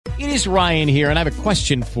It is Ryan here, and I have a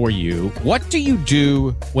question for you. What do you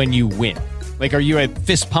do when you win? Like, are you a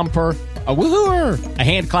fist pumper, a woohooer, a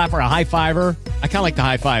hand clapper, a high fiver? I kind of like the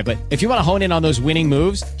high five, but if you want to hone in on those winning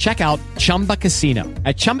moves, check out Chumba Casino.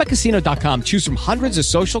 At ChumbaCasino.com, choose from hundreds of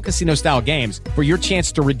social casino-style games for your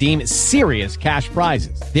chance to redeem serious cash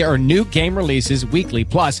prizes. There are new game releases weekly,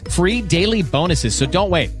 plus free daily bonuses. So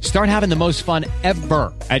don't wait. Start having the most fun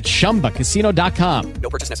ever at ChumbaCasino.com.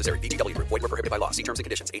 No purchase necessary. VGW. Void where prohibited by law. See terms and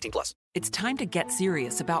conditions. 18+. It's time to get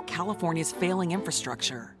serious about California's failing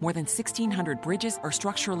infrastructure. More than 1,600 bridges are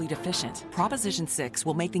structurally deficient. Proposition 6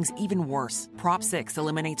 will make things even worse. Prop 6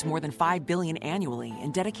 eliminates more than $5 billion annually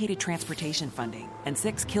in dedicated transportation funding, and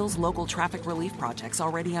 6 kills local traffic relief projects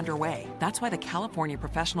already underway. That's why the California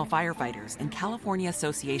Professional Firefighters and California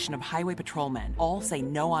Association of Highway Patrolmen all say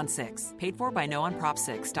no on 6. Paid for by No on Prop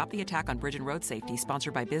 6. Stop the attack on bridge and road safety.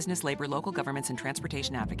 Sponsored by business, labor, local governments, and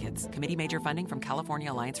transportation advocates. Committee major funding from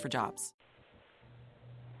California Alliance for Jobs.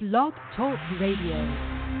 Blog Talk Radio.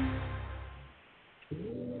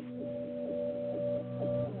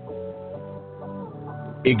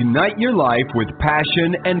 Ignite your life with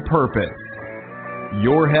passion and purpose.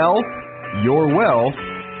 Your health, your wealth,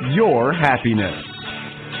 your happiness.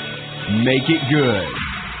 Make it good.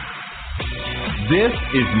 This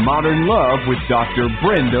is Modern Love with Dr.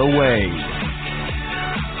 Brenda Wade.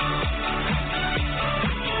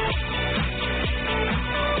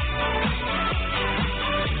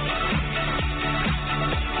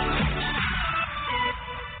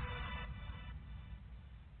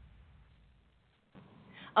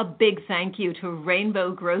 A big thank you to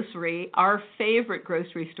Rainbow Grocery, our favorite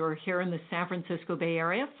grocery store here in the San Francisco Bay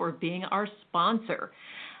Area, for being our sponsor,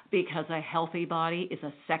 because a healthy body is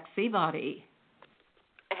a sexy body.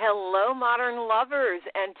 Hello, modern lovers.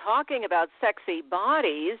 And talking about sexy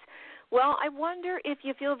bodies, well, I wonder if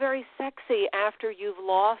you feel very sexy after you've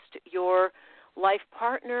lost your life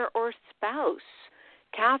partner or spouse.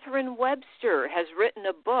 Katherine Webster has written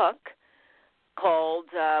a book called,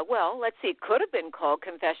 could have been called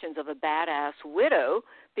Confessions of a Badass Widow,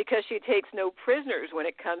 because she takes no prisoners when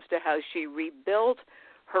it comes to how she rebuilt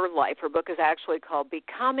her life. Her book is actually called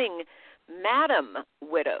Becoming Madam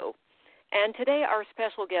Widow. And today our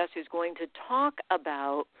special guest is going to talk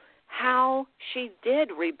about how she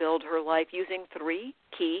did rebuild her life using 3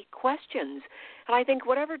 key questions. And I think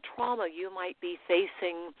whatever trauma you might be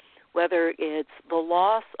facing, whether it's the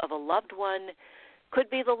loss of a loved one, could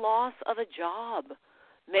be the loss of a job.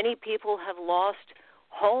 Many people have lost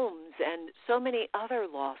homes and so many other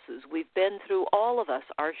losses. We've been through, all of us,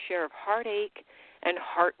 our share of heartache and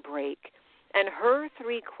heartbreak. And her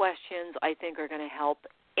 3 questions, I think, are going to help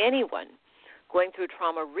anyone going through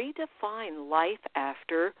trauma redefine life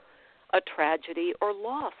after a tragedy or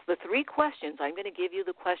loss. The 3 questions, I'm going to give you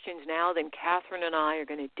the questions now, then Katherine and I are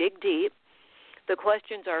going to dig deep. The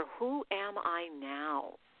questions are, who am I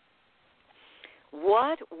now?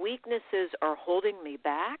 What weaknesses are holding me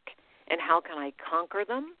back, and how can I conquer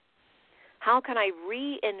them? How can I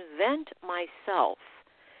reinvent myself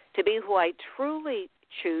to be who I truly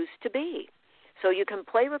choose to be? So you can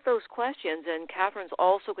play with those questions, and Katherine's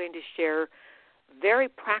also going to share very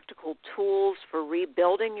practical tools for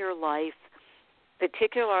rebuilding your life,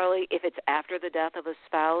 particularly if it's after the death of a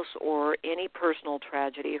spouse or any personal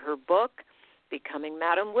tragedy. Her book, Becoming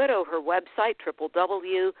Madam Widow, her website,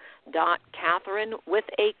 www.Katherine, with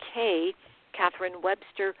a K,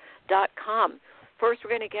 KatherineWebster.com. First, we're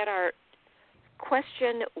going to get our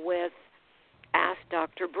question with Ask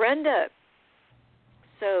Dr. Brenda.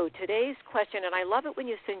 So today's question, and I love it when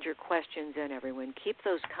you send your questions in, everyone. Keep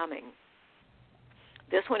those coming.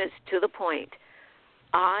 This one is to the point.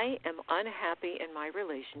 I am unhappy in my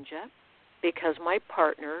relationship because my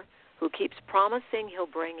partner, who keeps promising he'll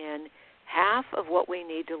bring in half of what we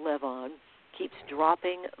need to live on, keeps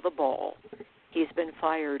dropping the ball. He's been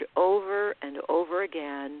fired over and over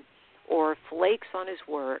again, or flakes on his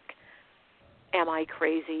work. Am I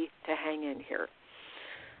crazy to hang in here?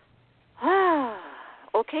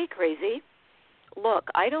 Okay, crazy. Look,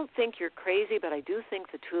 I don't think you're crazy, but I do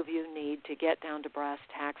think the two of you need to get down to brass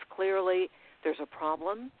tacks. Clearly, there's a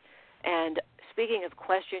problem. And speaking of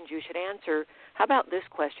questions you should answer, how about this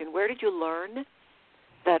question? Where did you learn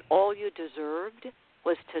that all you deserved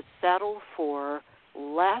was to settle for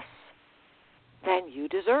less than you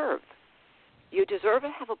deserve? You deserve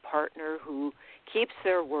to have a partner who keeps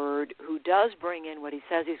their word, who does bring in what he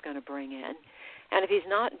says he's going to bring in. And if he's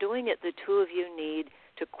not doing it, the two of you need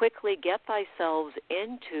to quickly get thyselves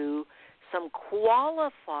into some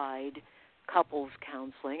qualified couples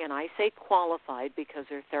counseling. And I say qualified because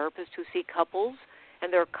they're therapists who see couples,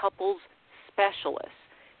 and they're couples specialists.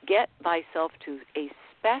 Get thyself to a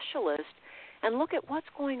specialist and look at what's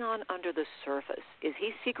going on under the surface. Is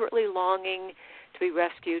he secretly longing to be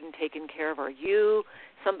rescued and taken care of? Are you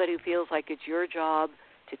somebody who feels like it's your job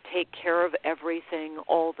to take care of everything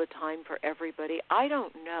all the time for everybody? I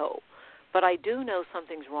don't know, but I do know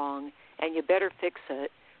something's wrong, and you better fix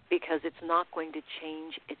it because it's not going to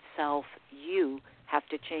change itself. You have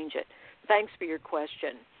to change it. Thanks for your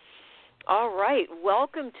question. All right,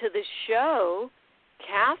 welcome to the show,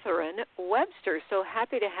 Katherine Webster. So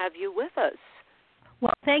happy to have you with us.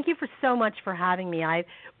 Well, thank you so much for having me. I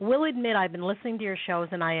will admit I've been listening to your shows,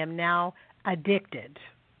 and I am now addicted.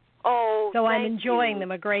 Oh, so I'm enjoying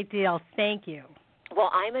them a great deal. Thank you. Well,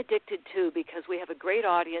 I'm addicted, too, because we have a great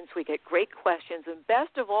audience. We get great questions. And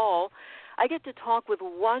best of all, I get to talk with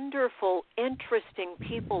wonderful, interesting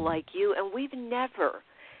people like you. And we've never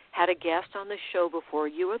had a guest on the show before.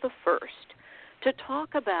 You are the first to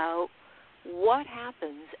talk about what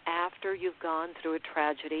happens after you've gone through a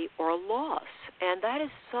tragedy or a loss. And that is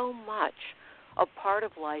so much a part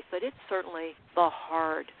of life, but it's certainly the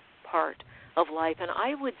hard part of life. And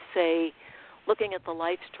I would say, looking at the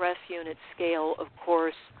life stress unit scale, of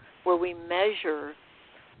course, where we measure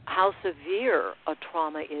how severe a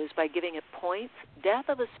trauma is by giving it points, death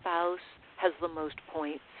of a spouse has the most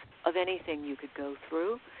points of anything you could go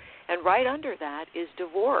through. And right under that is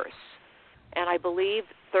divorce. And I believe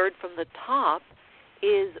third from the top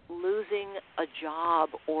is losing a job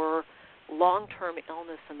or long-term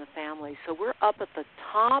illness in the family. So we're up at the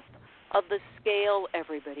top of the scale,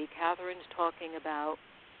 everybody. Katherine's talking about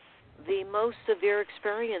the most severe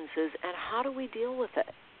experiences, and how do we deal with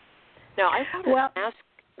it? Now, I want to ask,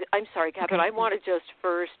 I'm sorry, Katherine, I want to just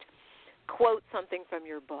first quote something from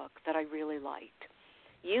your book that I really liked.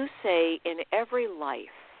 You say, in every life,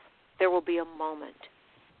 there will be a moment,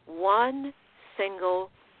 one single,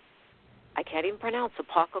 I can't even pronounce,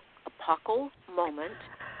 apocal moment,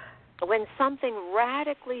 when something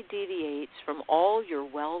radically deviates from all your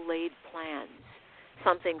well-laid plans,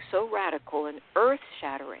 something so radical and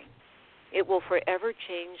earth-shattering, it will forever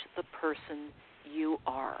change the person you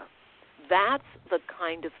are. That's the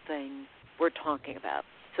kind of thing we're talking about.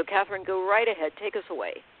 So, Katherine, go right ahead. Take us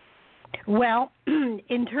away. Well,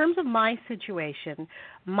 in terms of my situation,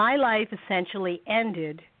 my life essentially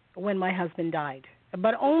ended when my husband died,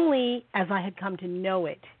 but only as I had come to know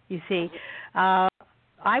it, you see.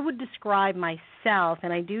 I would describe myself,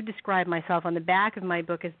 and I do describe myself on the back of my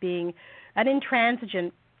book as being an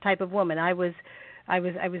intransigent type of woman. I was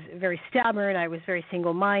very stubborn. I was very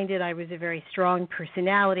single-minded. I was a very strong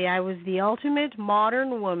personality. I was the ultimate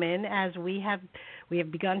modern woman, as we have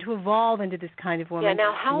begun to evolve into this kind of woman. Yeah.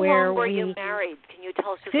 Now, how long were you married? Can you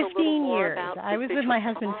tell us just 15 a little more years. about? I was with my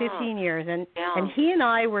husband 15 years, and yeah. he and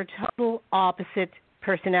I were total opposite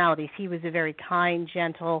personalities. He was a very kind,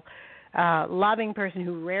 gentle, loving person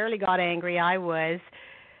who rarely got angry. I was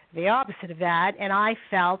the opposite of that, and I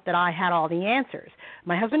felt that I had all the answers.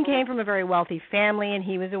 My husband came from a very wealthy family, and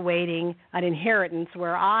he was awaiting an inheritance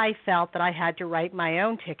where I felt that I had to write my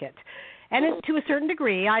own ticket. And to a certain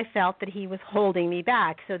degree, I felt that he was holding me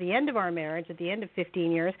back. So the end of our marriage, at the end of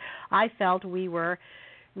 15 years, I felt we were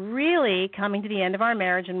really coming to the end of our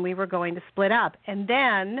marriage and we were going to split up. And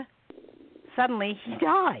then suddenly he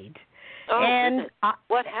died. Oh, and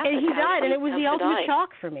what happened? And he died, and it was the ultimate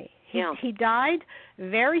shock for me. He died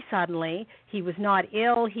very suddenly. He was not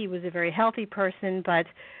ill. He was a very healthy person, but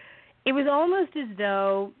it was almost as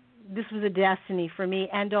though this was a destiny for me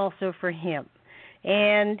and also for him.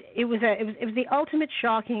 And it was the ultimate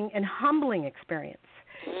shocking and humbling experience.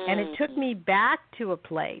 And it took me back to a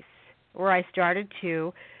place where I started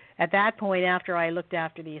to, at that point, after I looked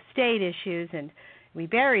after the estate issues and we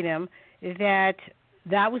buried him, that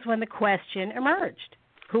was when the question emerged: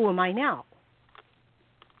 who am I now?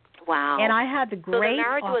 Wow. And I had the great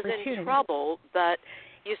opportunity. So the marriage was in trouble, but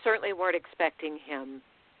you certainly weren't expecting him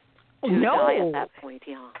to die at that point.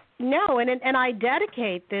 Yeah. No, and I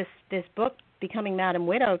dedicate this book, Becoming Madam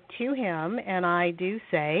Widow, to him, and I do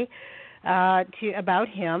say about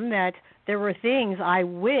him that there were things I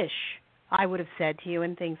wish I would have said to you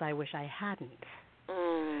and things I wish I hadn't.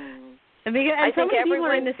 And I so think many everyone people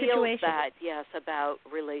are in this feels situation. that, yes, about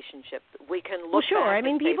relationship. We can look back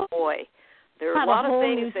and people say, boy, there are a lot of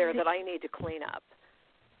things there that I need to clean up.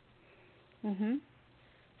 Mm-hmm.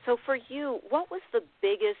 So for you, what was the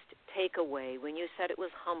biggest takeaway when you said it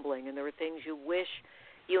was humbling and there were things you wish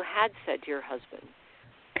you had said to your husband?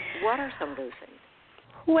 What are some of those things?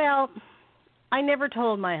 Well, I never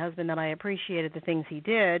told my husband that I appreciated the things he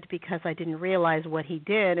did because I didn't realize what he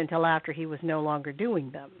did until after he was no longer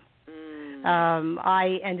doing them.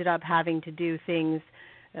 I ended up having to do things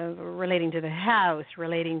relating to the house,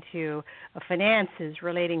 relating to finances,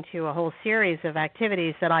 relating to a whole series of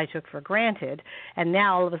activities that I took for granted. And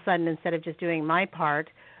now all of a sudden, instead of just doing my part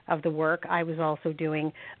of the work, I was also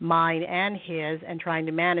doing mine and his and trying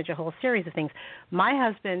to manage a whole series of things. My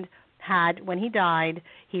husband had, when he died,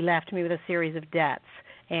 he left me with a series of debts.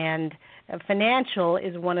 And financial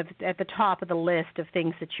is one of at the top of the list of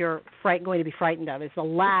things that you're going to be frightened of, is the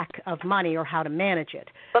lack of money or how to manage it.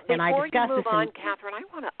 But and before you move on, Katherine, I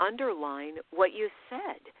want to underline what you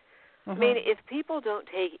said. I mean, if people don't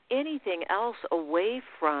take anything else away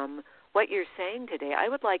from what you're saying today, I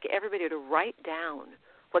would like everybody to write down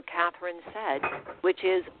what Katherine said, which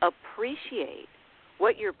is appreciate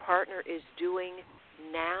what your partner is doing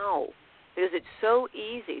now. Because it's so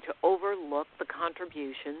easy to overlook the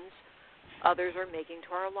contributions others are making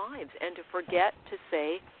to our lives and to forget to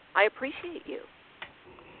say, I appreciate you.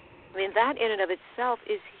 I mean, that in and of itself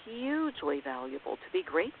is hugely valuable, to be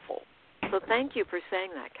grateful. So thank you for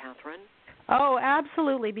saying that, Katherine. Oh,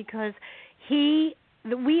 absolutely, because we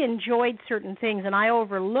enjoyed certain things, and I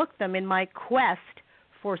overlooked them in my quest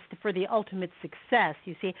for the ultimate success,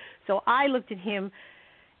 you see. So I looked at him,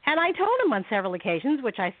 and I told him on several occasions,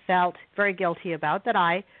 which I felt very guilty about, that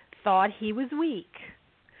I thought he was weak.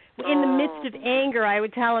 In the midst of anger, I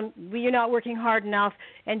would tell him, well, you're not working hard enough,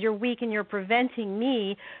 and you're weak, and you're preventing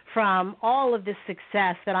me from all of this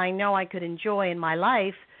success that I know I could enjoy in my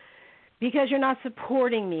life because you're not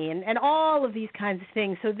supporting me, and all of these kinds of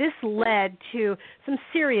things. So this led to some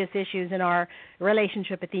serious issues in our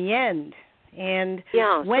relationship at the end. And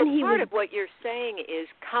when so part of what you're saying is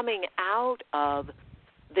coming out of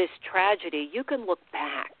this tragedy, you can look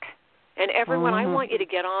back. And everyone, I want you to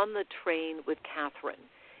get on the train with Katherine.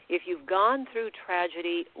 If you've gone through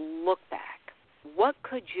tragedy, look back. What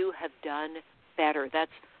could you have done better?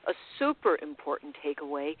 That's a super important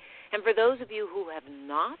takeaway. And for those of you who have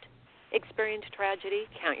not experienced tragedy,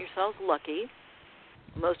 count yourselves lucky.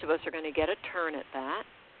 Most of us are going to get a turn at that.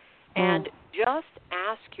 And just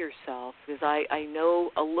ask yourself, because I know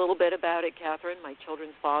a little bit about it, Katherine. My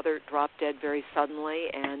children's father dropped dead very suddenly,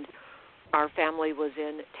 and our family was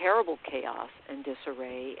in terrible chaos and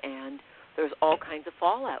disarray, and there's all kinds of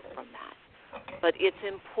fallout from that. But it's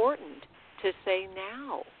important to say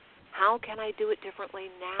now, how can I do it differently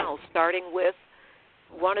now, starting with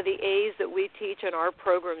one of the A's that we teach in our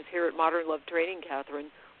programs here at Modern Love Training, Katherine.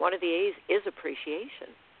 One of the A's is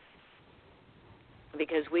appreciation.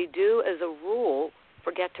 Because we do, as a rule,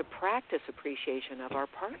 forget to practice appreciation of our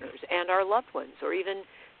partners and our loved ones or even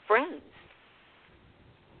friends.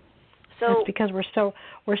 So that's because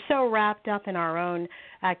we're so wrapped up in our own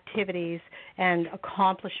activities and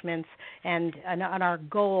accomplishments and our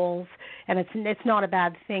goals, and it's not a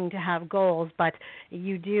bad thing to have goals, but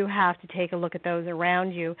you do have to take a look at those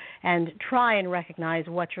around you and try and recognize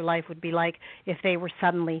what your life would be like if they were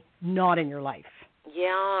suddenly not in your life.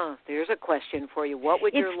 Yeah, there's a question for you. What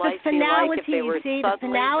would your life be like if they were suddenly the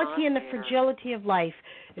finality and the there? fragility of life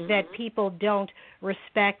that people don't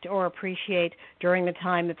respect or appreciate during the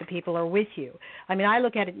time that the people are with you. I mean, I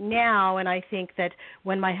look at it now and I think that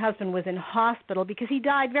when my husband was in hospital, because he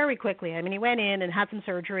died very quickly. I mean, he went in and had some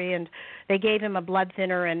surgery and they gave him a blood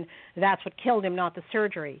thinner and that's what killed him, not the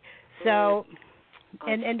surgery. So,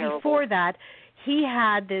 and before that, he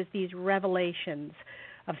had these revelations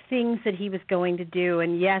of things that he was going to do,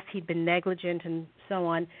 and yes, he'd been negligent and so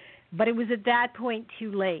on, but it was at that point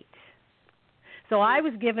too late. So I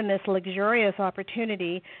was given this luxurious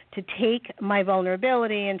opportunity to take my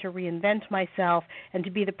vulnerability and to reinvent myself and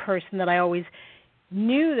to be the person that I always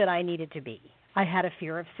knew that I needed to be. I had a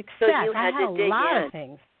fear of success. So you had I had to a dig lot in. of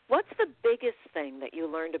things. What's the biggest thing that you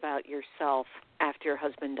learned about yourself after your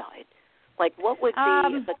husband died? Like, what would be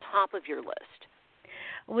at the top of your list?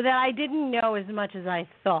 Well, that I didn't know as much as I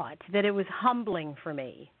thought, that it was humbling for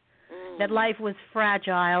me, that life was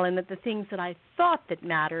fragile and that the things that I thought that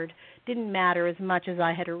mattered didn't matter as much as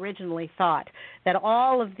I had originally thought, that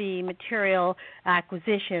all of the material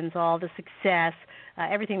acquisitions, all the success,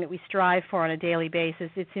 everything that we strive for on a daily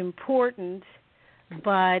basis, it's important,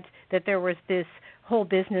 but that there was this whole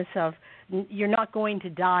business of you're not going to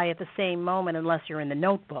die at the same moment unless you're in the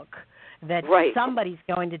notebook, that somebody's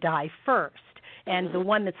going to die first. And the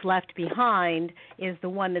one that's left behind is the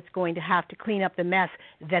one that's going to have to clean up the mess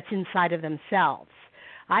that's inside of themselves.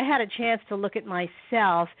 I had a chance to look at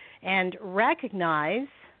myself and recognize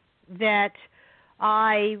that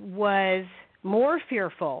I was more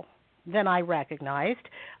fearful than I recognized.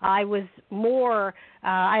 I was more,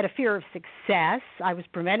 I had a fear of success. I was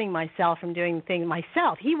preventing myself from doing things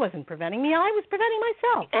myself. He wasn't preventing me. I was preventing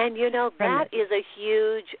myself. And, you know, that is a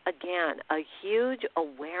huge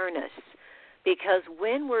awareness Because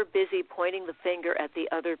when we're busy pointing the finger at the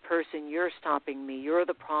other person, you're stopping me, you're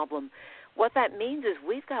the problem, what that means is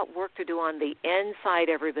we've got work to do on the inside,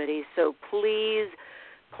 everybody. So please,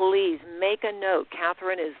 please make a note.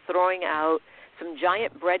 Katherine is throwing out some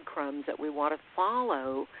giant breadcrumbs that we want to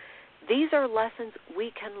follow. These are lessons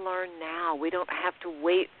we can learn now. We don't have to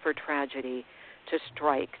wait for tragedy to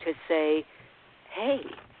strike to say, hey,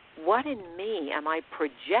 what in me am I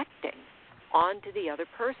projecting onto the other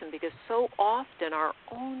person? Because so often our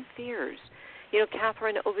own fears,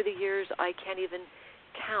 Katherine, over the years, I can't even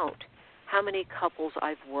count how many couples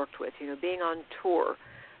I've worked with, being on tour,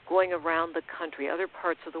 going around the country, other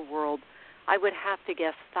parts of the world, I would have to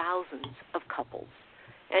guess thousands of couples.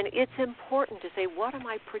 And it's important to say, what am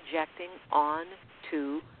I projecting on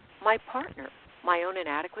to my partner? My own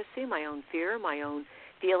inadequacy, my own fear, my own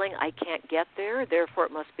feeling I can't get there, therefore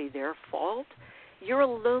it must be their fault. You're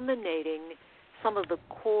illuminating some of the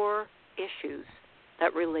core issues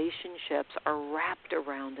that relationships are wrapped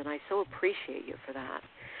around, and I so appreciate you for that.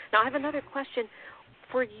 Now, I have another question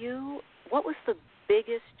for you. What was the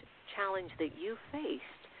biggest challenge that you faced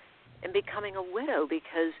in becoming a widow?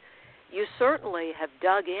 Because you certainly have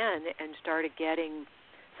dug in and started getting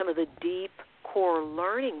some of the deep core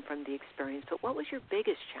learning from the experience, but what was your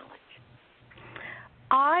biggest challenge?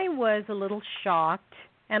 I was a little shocked,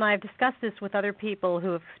 and I've discussed this with other people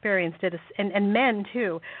who have experienced it, and men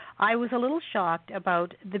too. I was a little shocked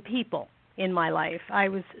about the people in my life. I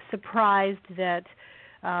was surprised that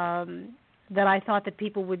I thought that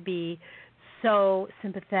people would be so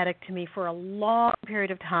sympathetic to me for a long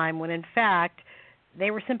period of time, when in fact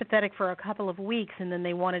they were sympathetic for a couple of weeks, and then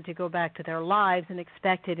they wanted to go back to their lives and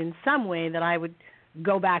expected in some way that I would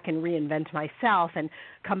go back and reinvent myself and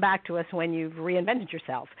come back to us when you've reinvented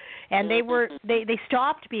yourself. And they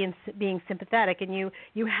stopped being sympathetic, and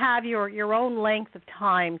you have your own length of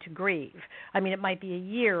time to grieve. I mean, it might be a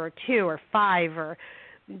year or 2 or 5, or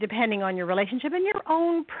depending on your relationship and your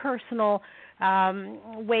own personal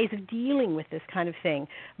ways of dealing with this kind of thing.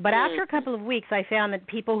 But after a couple of weeks, I found that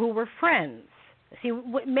people who were friends, see,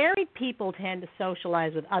 married people tend to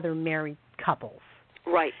socialize with other married couples.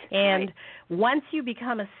 Right. And once you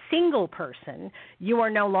become a single person, you are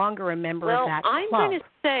no longer a member of that club. Well, I'm going to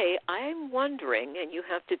say, I'm wondering, and you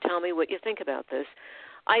have to tell me what you think about this,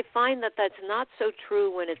 I find that that's not so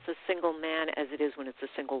true when it's a single man as it is when it's a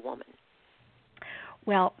single woman.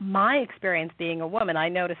 Well, my experience being a woman, I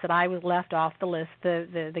noticed that I was left off the list,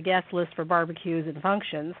 the guest list for barbecues and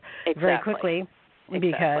functions very quickly.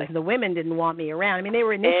 Because the women didn't want me around. I mean, they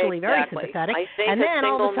were initially very sympathetic. I think and a then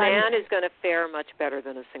single all of a sudden, man is going to fare much better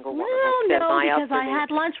than a single woman. No, because I had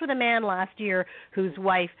lunch with a man last year whose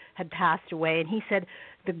wife had passed away, and he said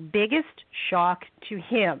the biggest shock to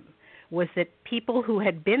him was that people who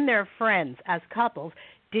had been their friends as couples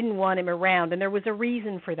didn't want him around, and there was a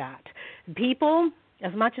reason for that. People,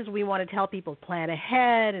 as much as we want to tell people plan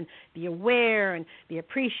ahead and be aware and be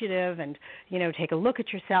appreciative and, take a look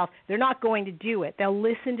at yourself, they're not going to do it. They'll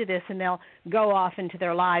listen to this and they'll go off into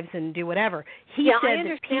their lives and do whatever. I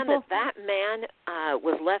understand that man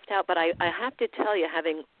was left out, but I have to tell you,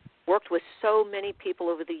 having worked with so many people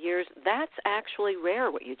over the years, that's actually rare,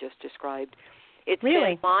 what you just described. It's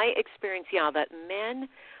been my experience, that men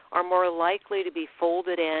are more likely to be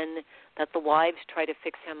folded in, that the wives try to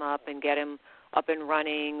fix him up and get him up and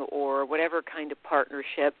running, or whatever kind of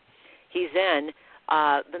partnership he's in.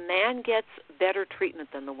 The man gets better treatment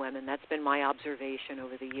than the women. That's been my observation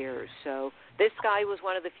over the years. So this guy was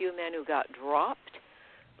one of the few men who got dropped.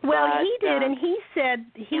 Well, he did, and he said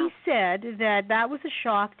that was a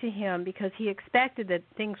shock to him because he expected that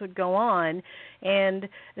things would go on, and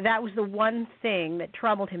that was the one thing that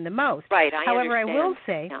troubled him the most. Right, However, understand. I will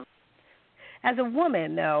say, as a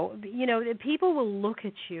woman, though, people will look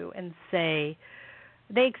at you and say,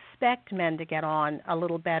 they expect men to get on a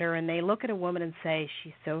little better, and they look at a woman and say,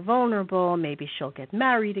 she's so vulnerable, maybe she'll get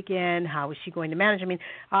married again, how is she going to manage? I mean,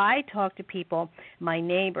 I talk to people. My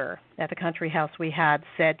neighbor at the country house we had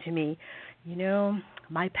said to me,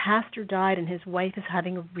 my pastor died and his wife is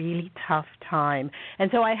having a really tough time.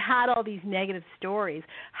 And so I had all these negative stories.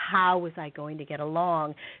 How was I going to get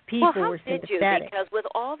along? People were sympathetic. Did you? Because with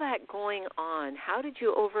all that going on, how did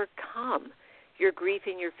you overcome your grief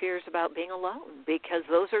and your fears about being alone? Because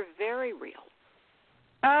those are very real.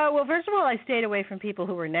 Well, first of all, I stayed away from people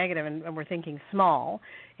who were negative and were thinking small.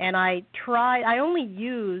 And I only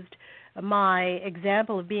used my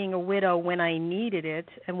example of being a widow when I needed it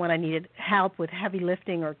and when I needed help with heavy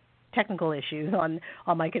lifting or technical issues on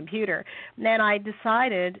my computer. And then I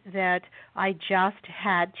decided that I just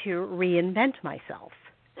had to reinvent myself.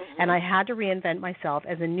 and I had to reinvent myself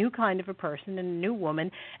as a new kind of a person and a new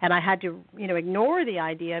woman, and I had to, ignore the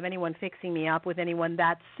idea of anyone fixing me up with anyone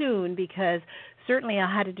that soon, because certainly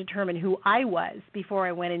I had to determine who I was before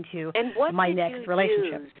I went into my next relationship. And what did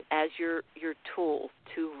you use as your tool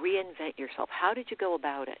to reinvent yourself? How did you go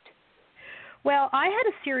about it? Well, I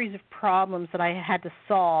had a series of problems that I had to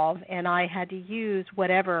solve, and I had to use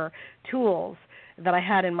whatever tools that I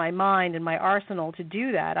had in my mind and my arsenal to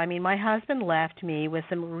do that. I mean, my husband left me with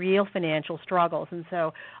some real financial struggles, and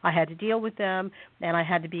so I had to deal with them, and I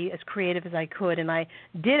had to be as creative as I could. And I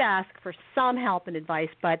did ask for some help and advice,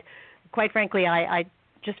 but quite frankly, I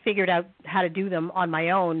just figured out how to do them on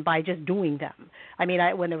my own by just doing them. I mean,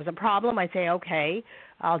 when there was a problem, I'd say, okay,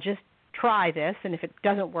 I'll just try this, and if it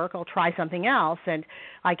doesn't work, I'll try something else. And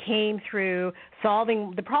I came through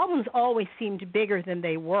solving the problems. Always seemed bigger than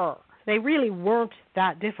they were. They really weren't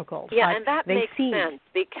that difficult. Yeah, and that makes sense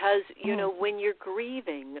because, when you're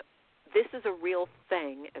grieving, this is a real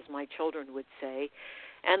thing, as my children would say,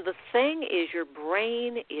 and the thing is your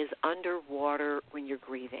brain is underwater when you're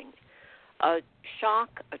grieving. A shock,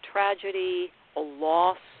 a tragedy, a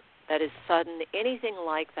loss that is sudden, anything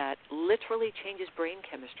like that literally changes brain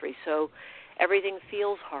chemistry. So everything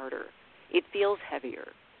feels harder. It feels heavier.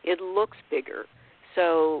 It looks bigger.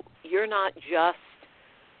 So you're not just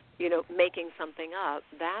making something up.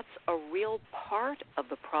 That's a real part of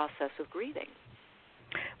the process of grieving.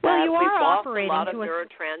 Well, you are we've lost operating a lot of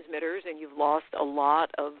neurotransmitters, and you've lost a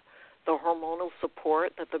lot of the hormonal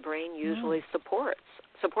support that the brain usually supports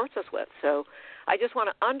us with. So I just want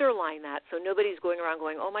to underline that so nobody's going around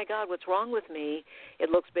going, oh, my God, what's wrong with me?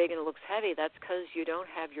 It looks big and it looks heavy. That's because you don't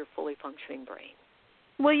have your fully functioning brain.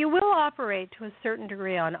 Well, you will operate to a certain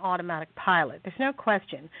degree on automatic pilot. There's no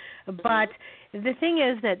question. But the thing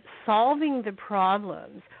is that solving the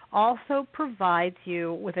problems also provides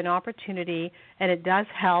you with an opportunity, and it does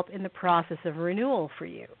help in the process of renewal for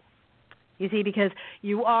you. You see, because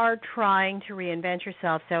you are trying to reinvent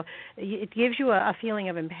yourself, so it gives you a feeling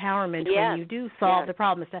of empowerment when you do solve the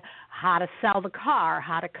problem. It's how to sell the car,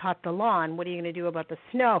 how to cut the lawn, what are you going to do about the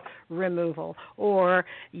snow removal, or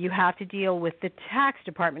you have to deal with the tax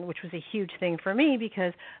department, which was a huge thing for me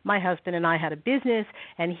because my husband and I had a business,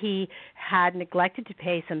 and he had neglected to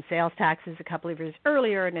pay some sales taxes a couple of years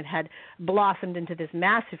earlier, and it had blossomed into this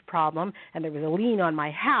massive problem, and there was a lien on my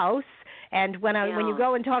house. And when you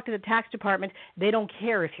go and talk to the tax department, they don't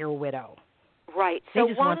care if you're a widow. Right. They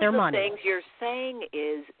just want their money. One of the things you're saying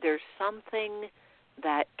is there's something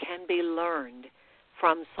that can be learned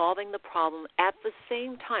from solving the problem. At the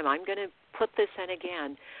same time, I'm going to put this in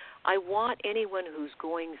again. I want anyone who's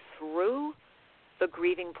going through the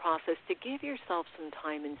grieving process to give yourself some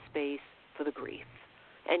time and space for the grief.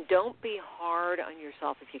 And don't be hard on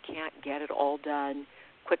yourself if you can't get it all done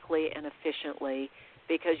quickly and efficiently,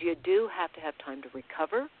 because you do have to have time to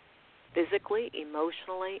recover physically,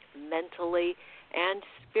 emotionally, mentally, and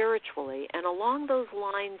spiritually. And along those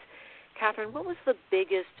lines, Katherine, what was the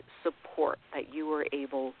biggest support that you were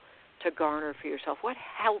able to garner for yourself? What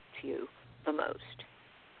helped you the most?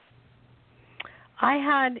 I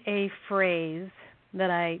had a phrase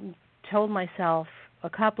that I told myself, a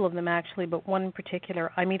couple of them actually, but one in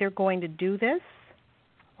particular: I'm either going to do this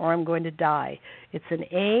or I'm going to die. It's an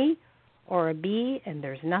A or a B, and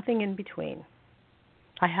there's nothing in between.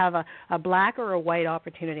 I have a black or a white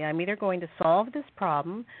opportunity. I'm either going to solve this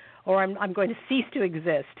problem or I'm going to cease to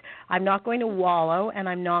exist. I'm not going to wallow, and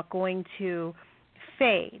I'm not going to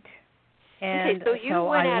fade. And so you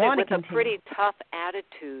went at it with continue. A pretty tough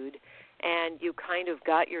attitude, and you kind of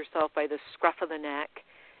got yourself by the scruff of the neck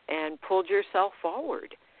and pulled yourself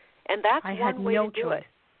forward. And that's one way to do it.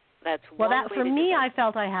 That's one way to do it. For me, I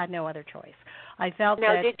felt I had no other choice. I felt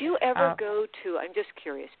now, that, did you ever go to, I'm just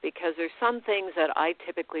curious, because there's some things that I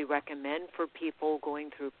typically recommend for people going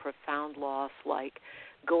through profound loss, like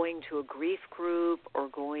going to a grief group or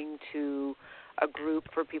going to a group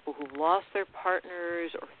for people who've lost their partners,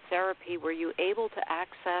 or therapy. Were you able to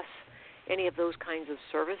access any of those kinds of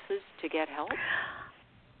services to get help?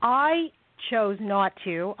 I chose not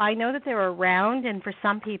to. I know that they're around, and for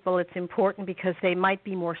some people it's important because they might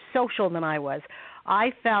be more social than I was.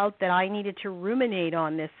 I felt that I needed to ruminate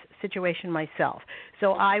on this situation myself.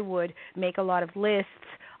 So I would make a lot of lists.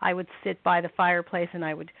 I would sit by the fireplace and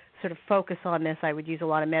I would sort of focus on this. I would use a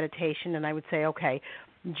lot of meditation, and I would say, okay,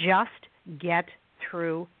 just get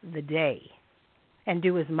through the day and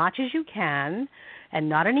do as much as you can, and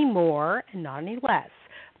not any more and not any less.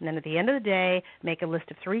 And then at the end of the day, make a list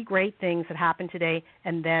of 3 great things that happened today,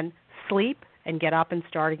 and then sleep and get up and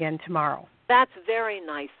start again tomorrow. That's very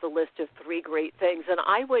nice, the list of 3 great things. And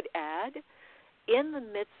I would add, in the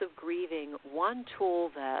midst of grieving, one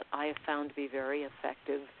tool that I have found to be very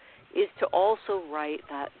effective is to also write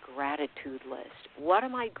that gratitude list. What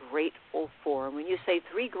am I grateful for? And when you say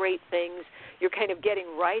 3 great things, you're kind of getting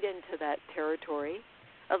right into that territory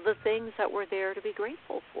of the things that we're there to be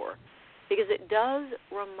grateful for. Because it does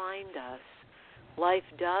remind us life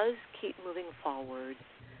does keep moving forward.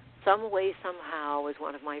 Some way, somehow, as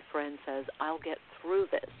one of my friends says, I'll get through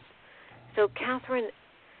this. So, Katherine,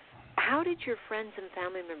 how did your friends and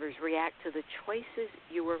family members react to the choices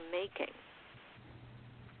you were making?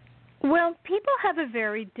 Well, people have a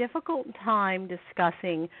very difficult time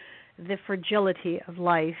discussing the fragility of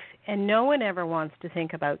life, and no one ever wants to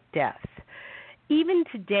think about death. Even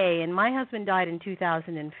today, and my husband died in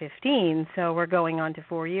 2015, so we're going on to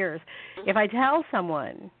 4 years. If I tell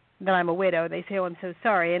someone that I'm a widow, they say, oh, I'm so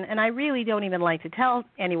sorry. And I really don't even like to tell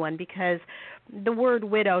anyone because the word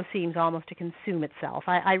widow seems almost to consume itself.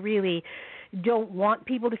 I really don't want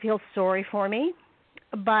people to feel sorry for me,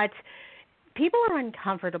 but people are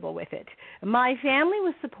uncomfortable with it. My family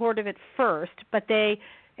was supportive at first, but they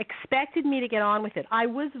expected me to get on with it. I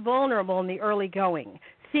was vulnerable in the early going.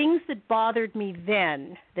 Things that bothered me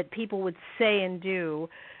then that people would say and do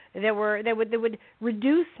that would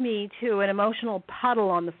reduce me to an emotional puddle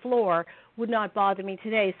on the floor would not bother me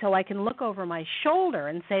today. So I can look over my shoulder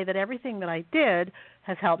and say that everything that I did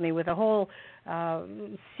has helped me with a whole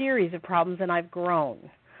series of problems, and I've grown.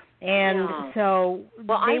 And so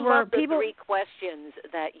I love the 3 questions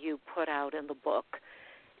that you put out in the book.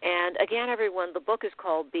 And again, everyone, the book is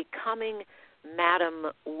called Becoming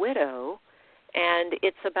Madam Widow, and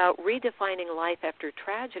it's about redefining life after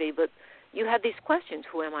tragedy. But you have these questions: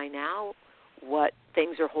 who am I now? What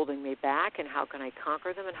things are holding me back, and how can I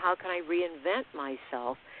conquer them, and how can I reinvent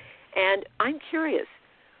myself? And I'm curious,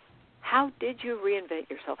 how did you reinvent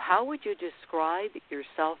yourself? How would you describe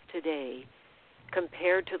yourself today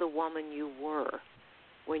compared to the woman you were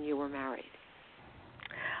when you were married?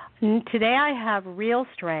 Today I have real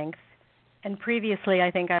strength, and previously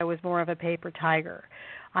I think I was more of a paper tiger.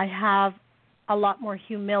 I have a lot more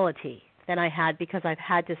humility than I had because I've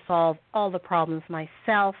had to solve all the problems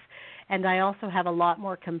myself, and I also have a lot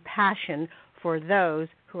more compassion for those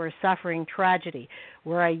who are suffering tragedy,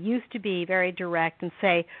 where I used to be very direct and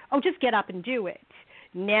say, oh, just get up and do it.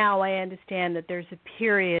 Now I understand that there's a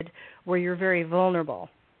period where you're very vulnerable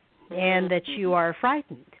and that you are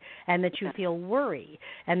frightened and that you feel worry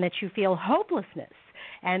and that you feel hopelessness,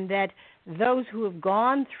 and that those who have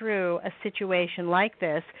gone through a situation like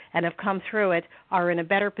this and have come through it are in a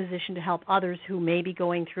better position to help others who may be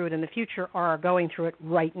going through it in the future or are going through it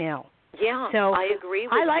right now. Yeah, so I agree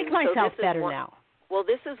with you. I like you. myself so better now. Well,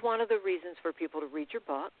 this is one of the reasons for people to read your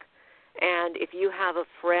book. And if you have a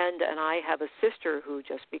friend, and I have a sister who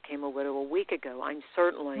just became a widow a week ago, I'm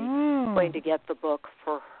certainly going to get the book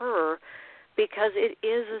for her, because it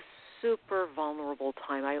is a super vulnerable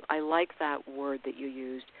time. I like that word that you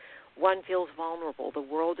used. One feels vulnerable. The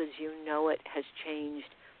world as you know it has changed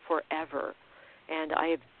forever. And I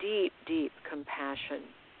have deep, deep compassion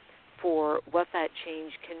for what that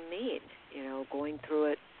change can mean, you know, going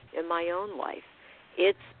through it in my own life.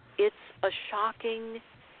 It's a shocking,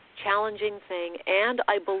 challenging thing, and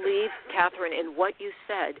I believe, Katherine, in what you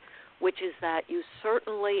said, which is that you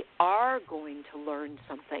certainly are going to learn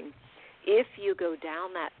something if you go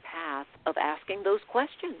down that path of asking those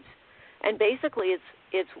questions. And basically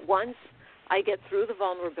it's once I get through the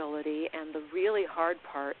vulnerability and the really hard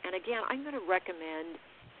part, and again, I'm going to recommend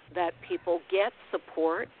that people get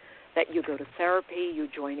support, that you go to therapy, you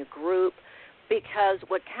join a group, because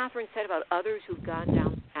what Katherine said about others who've gone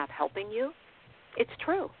down the path helping you, it's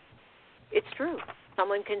true. It's true.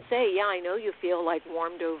 Someone can say, yeah, I know you feel like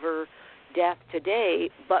warmed over death today,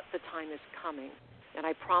 but the time is coming. And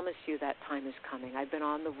I promise you that time is coming. I've been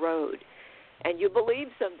on the road. And you believe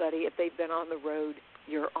somebody if they've been on the road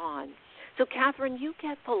you're on. So, Katherine, you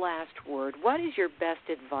get the last word. What is your best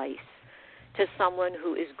advice to someone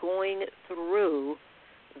who is going through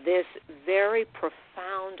this very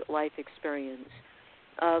profound life experience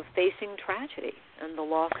of facing tragedy and the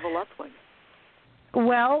loss of a loved one?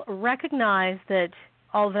 Well, recognize that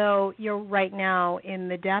although you're right now in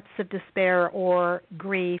the depths of despair or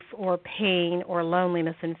grief or pain or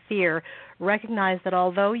loneliness and fear, recognize that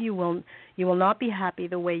although you will not be happy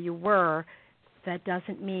the way you were, that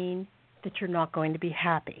doesn't mean that you're not going to be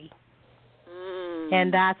happy.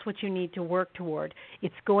 And that's what you need to work toward.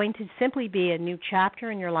 It's going to simply be a new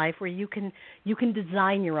chapter in your life where you can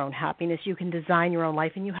design your own happiness, you can design your own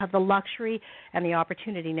life, and you have the luxury and the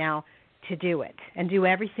opportunity now to do it and do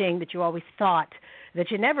everything that you always thought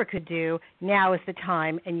that you never could do. Now is the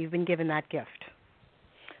time, and you've been given that gift.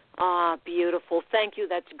 Beautiful. Thank you.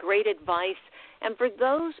 That's great advice. And for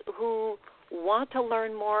those who want to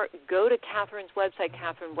learn more, go to Katherine's website,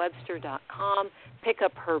 KatherineWebster.com, pick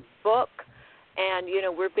up her book. And,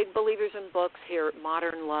 we're big believers in books here at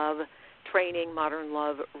Modern Love Training, Modern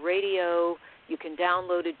Love Radio. You can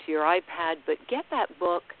download it to your iPad, but get that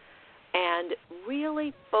book and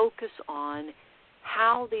really focus on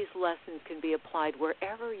how these lessons can be applied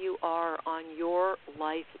wherever you are on your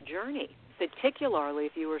life journey, particularly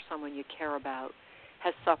if you or someone you care about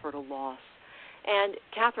has suffered a loss. And,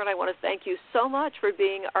 Katherine, I want to thank you so much for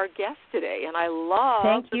being our guest today. And I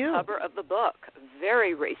love the cover of the book.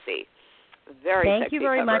 Very racy. Very sexy. Thank you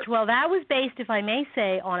very cover. much. Well, that was based, if I may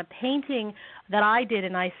say, on a painting that I did,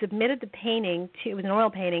 and I submitted the painting, it was an oil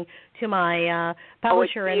painting, to my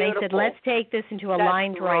publisher, and they said, let's take this into a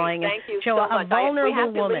line drawing and show a vulnerable we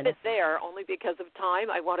have to woman. leave it there only because of time.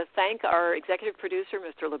 I want to thank our executive producer,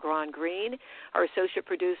 Mr. LeGrand Green, our associate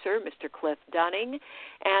producer, Mr. Cliff Dunning,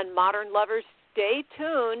 and Modern Lovers, stay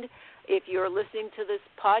tuned. If you're listening to this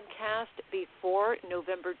podcast before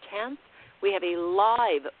November 10th, we have a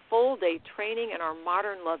live full-day training in our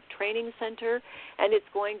Modern Love Training Center, and it's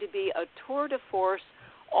going to be a tour de force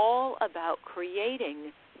all about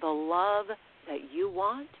creating the love that you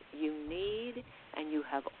want, you need, and you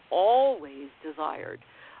have always desired.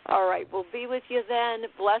 All right, we'll be with you then.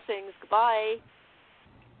 Blessings. Goodbye.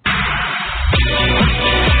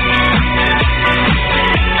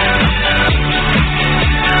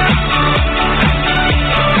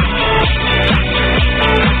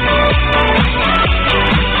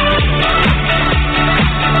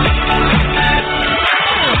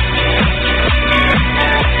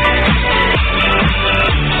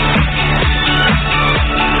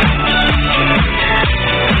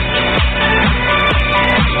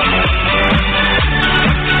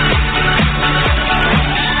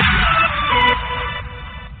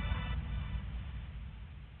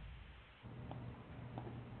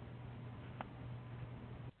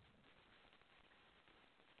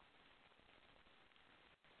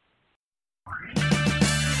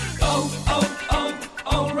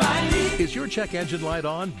 Is your check engine light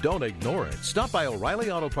on? Don't ignore it. Stop by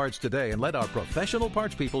O'Reilly Auto Parts today and let our professional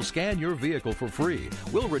parts people scan your vehicle for free.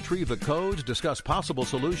 We'll retrieve the codes, discuss possible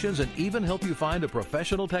solutions, and even help you find a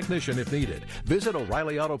professional technician if needed. Visit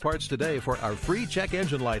O'Reilly Auto Parts today for our free check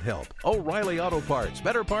engine light help. O'Reilly Auto Parts.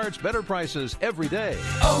 Better prices every day.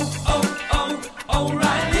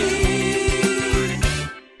 O'Reilly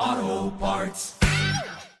Auto Parts.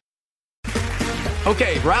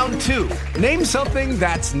 Okay, round two. Name something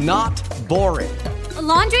that's not boring. A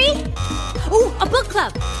laundry? Ooh, a book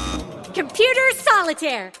club. Computer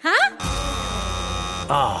solitaire, huh?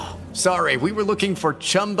 Ah, sorry, we were looking for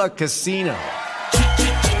Chumba Casino.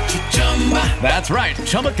 That's right,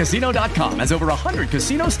 ChumbaCasino.com has over 100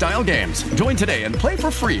 casino-style games. Join today and play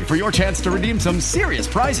for free for your chance to redeem some serious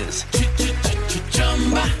prizes.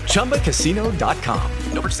 ChumbaCasino.com.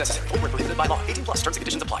 No purchase necessary. Void where prohibited by law. 18+ terms and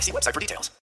conditions apply. See website for details.